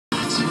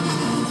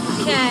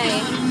Okay.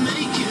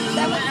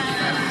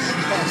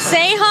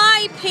 Say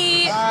hi,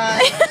 Pete. Hi.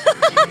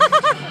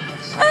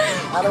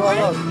 How do I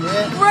look?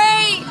 Yeah.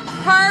 Great.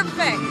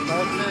 Perfect.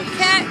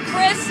 Cat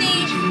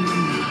Chrissy.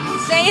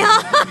 Say hi.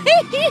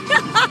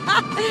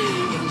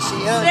 Can you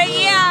see her? Say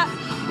yeah.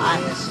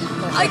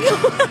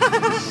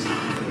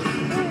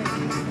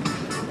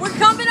 We're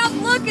coming up.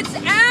 Look, it's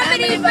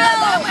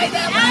Amityville.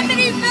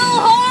 Amityville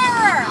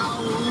horror.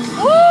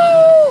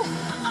 Woo!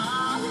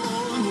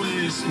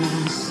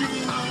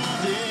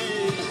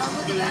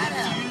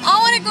 I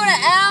want to go to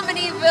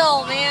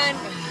Amityville, man.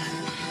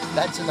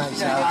 That's a nice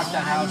Knock house. the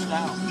house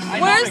down.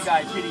 I Where's- know the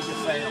guy Pity to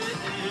fail.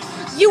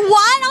 You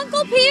what,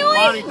 Uncle Pee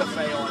Wanted Wee? to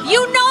fail.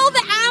 You know the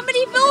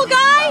Amityville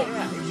guy?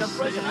 Yeah, he's in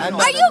prison. I know.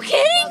 met Are you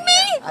kidding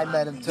me? I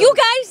met him too. You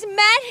guys met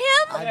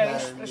him? I Yeah,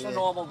 met he's him. just a Yeah.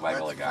 normal,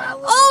 regular guy.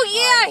 Oh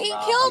yeah, he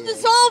killed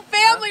his whole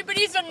family, but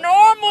he's a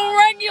normal,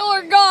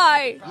 regular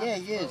guy. Yeah,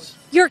 he is.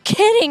 You're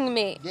kidding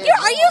me. Yeah.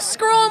 Are you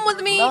screwing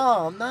with me?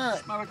 No, I'm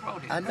not.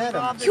 I met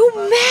him. You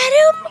met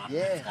him?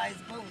 Yeah.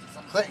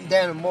 Clinton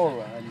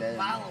Danamora, I met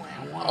him.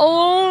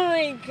 Oh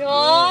my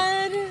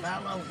god.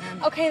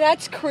 Okay,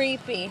 that's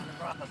creepy.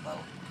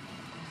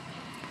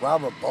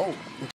 Rob a boat.